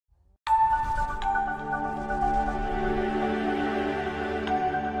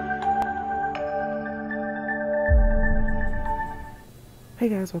Hey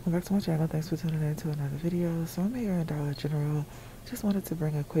guys, welcome back to my channel. Thanks for tuning in to another video. So I'm here in Dollar General. Just wanted to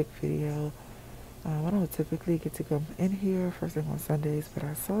bring a quick video. I don't typically get to come in here first thing on Sundays, but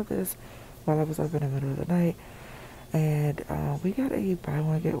I saw this while I was up in the middle of the night. And we got a buy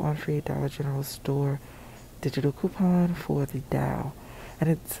one get one free Dollar General store digital coupon for the Dow. And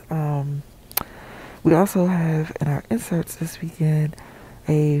it's we also have in our inserts this weekend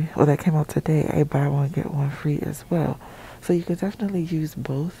that came out today, a buy one get one free as well. So you can definitely use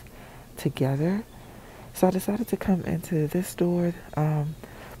both together. So I decided to come into this store,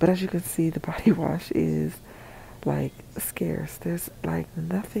 but as you can see, the body wash is like scarce. There's like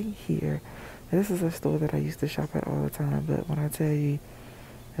nothing here. This is a store that I used to shop at all the time, but when I tell you,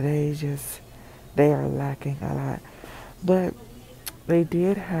 they are lacking a lot. But they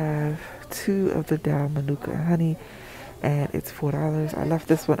did have two of the Dow Manuka honey, and it's $4. I left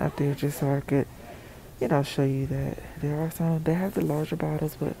this one up there just so I could, show you that there are some. They have the larger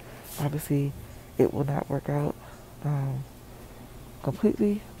bottles, but obviously it will not work out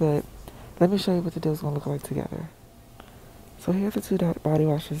completely. But let me show you what the deal is going to look like together. So here's the two body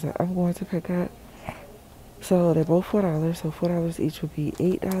washes that I'm going to pick up. So they're both $4, so $4 each would be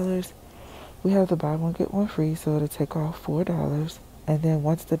 $8. We have the buy one get one free, so it'll take off $4. And then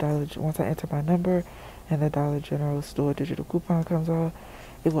once I enter my number and the Dollar General store digital coupon comes off,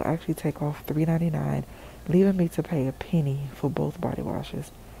 it will actually take off $3.99, leaving me to pay a penny for both body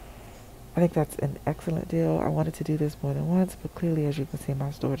washes. I think that's an excellent deal. I wanted to do this more than once, but clearly, as you can see,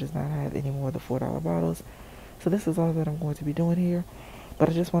 my store does not have any more of the $4 bottles. So this is all that I'm going to be doing here. But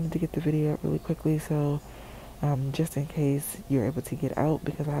I just wanted to get the video up really quickly, so just in case you're able to get out,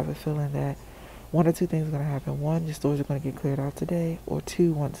 because I have a feeling that one or two things are going to happen. One, your stores are going to get cleared out today, or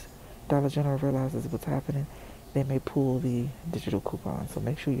two, once Dollar General realizes what's happening, they may pull the digital coupon. So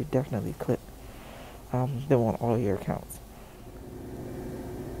make sure you definitely click them on all your accounts.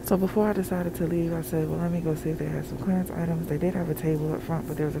 So before I decided to leave, I said, well, let me go see if they had some clearance items. They did have a table up front,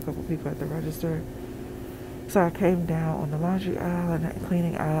 but there was a couple people at the register. So I came down on the laundry aisle and the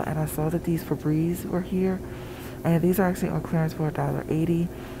cleaning aisle, and I saw that these Febreze were here. And these are actually on clearance for $1.80.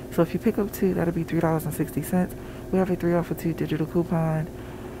 So if you pick up two, that'll be $3.60. We have a 3 off of 2 digital coupon,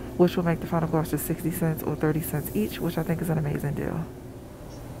 which will make the final cost just 60 cents or 30 cents each, which I think is an amazing deal.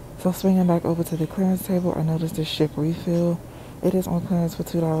 So swinging back over to the clearance table, I noticed this Ship refill. It is on clearance for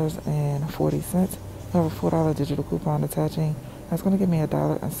 $2.40. I have a $4 digital coupon attaching. That's going to give me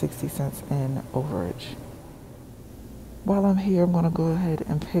 $1.60 in overage. While I'm here, I'm going to go ahead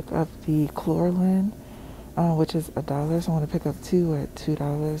and pick up the Chloralin, which is $1. So I'm going to pick up two at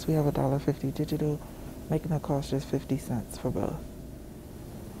 $2. We have $1.50 digital, making the cost just 50 cents for both.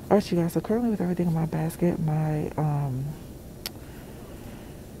 Alright, you guys, so currently with everything in my basket, my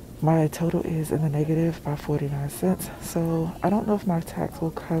total is in the negative by 49 cents. So I don't know if my tax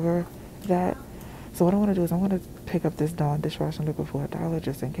will cover that. So what I want to do is I'm going to pick up this Dawn dishwashing liquid for $1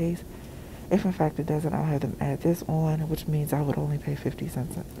 just in case. If in fact it doesn't, I'll have them add this on, which means I would only pay 50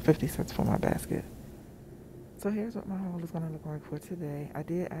 cents for my basket. So here's what my haul is going to look like for today. I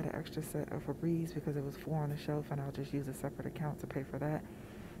did add an extra set of Febreze because it was 4 on the shelf, and I'll just use a separate account to pay for that.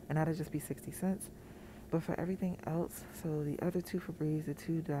 And that'll just be 60 cents. But for everything else, so the other 2 Febreze, the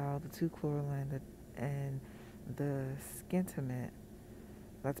 2 Dow, the 2 Chloralin, and the Skintimate,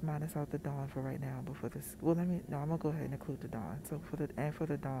 let's minus out the Dawn for right now. But for this, I'm gonna go ahead and include the Dawn. So for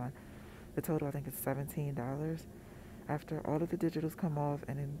the Dawn, the total I think is $17. After all of the digitals come off,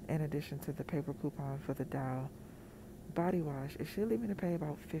 and in addition to the paper coupon for the Dow body wash, it should leave me to pay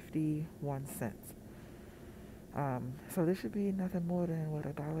about 51 cents. So this should be nothing more than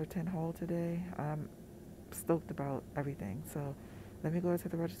 $1.10 haul today. I'm stoked about everything. So let me go to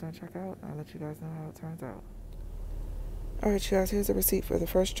the register and check out. I'll let you guys know how it turns out. Alright, you guys, here's the receipt for the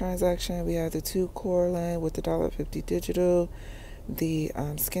first transaction. We have the 2 Chloralin with the $1.50 digital, the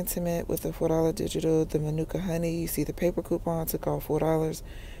Skintimate with the $4 digital, the Manuka honey. You see the paper coupon took off $4.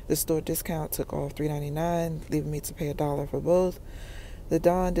 The store discount took off $3.99, leaving me to pay $1 for both. The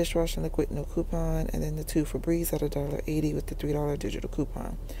Dawn dishwashing liquid, no coupon, and then the 2 Febreze at $1.80 with the $3 digital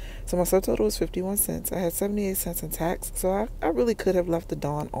coupon. So my subtotal was 51 cents. I had 78 cents in tax, so I really could have left the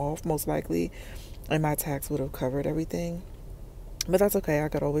Dawn off, most likely, and my tax would have covered everything. But that's okay, I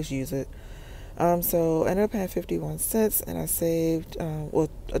could always use it. So I ended up paying 51 cents, and I saved,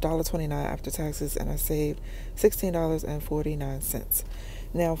 $1.29 after taxes, and I saved $16.49.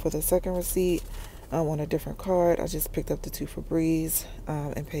 Now for the second receipt, on a different card, I just picked up the 2 Febreze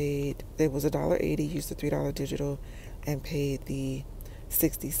and paid, it was $1.80, used the $3 digital, and paid the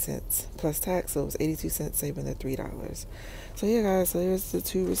 60 cents plus tax, so it was 82 cents, saving the $3. So yeah guys, so here's the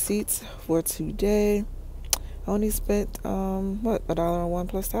 2 receipts for today. I only spent, what, $1 on one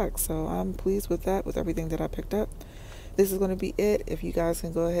plus tax. So I'm pleased with that, with everything that I picked up. This is going to be it. If you guys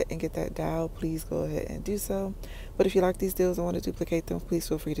can go ahead and get that dial, please go ahead and do so. But if you like these deals and want to duplicate them, please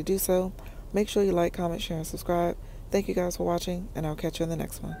feel free to do so. Make sure you like, comment, share, and subscribe. Thank you guys for watching, and I'll catch you in the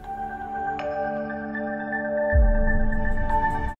next one.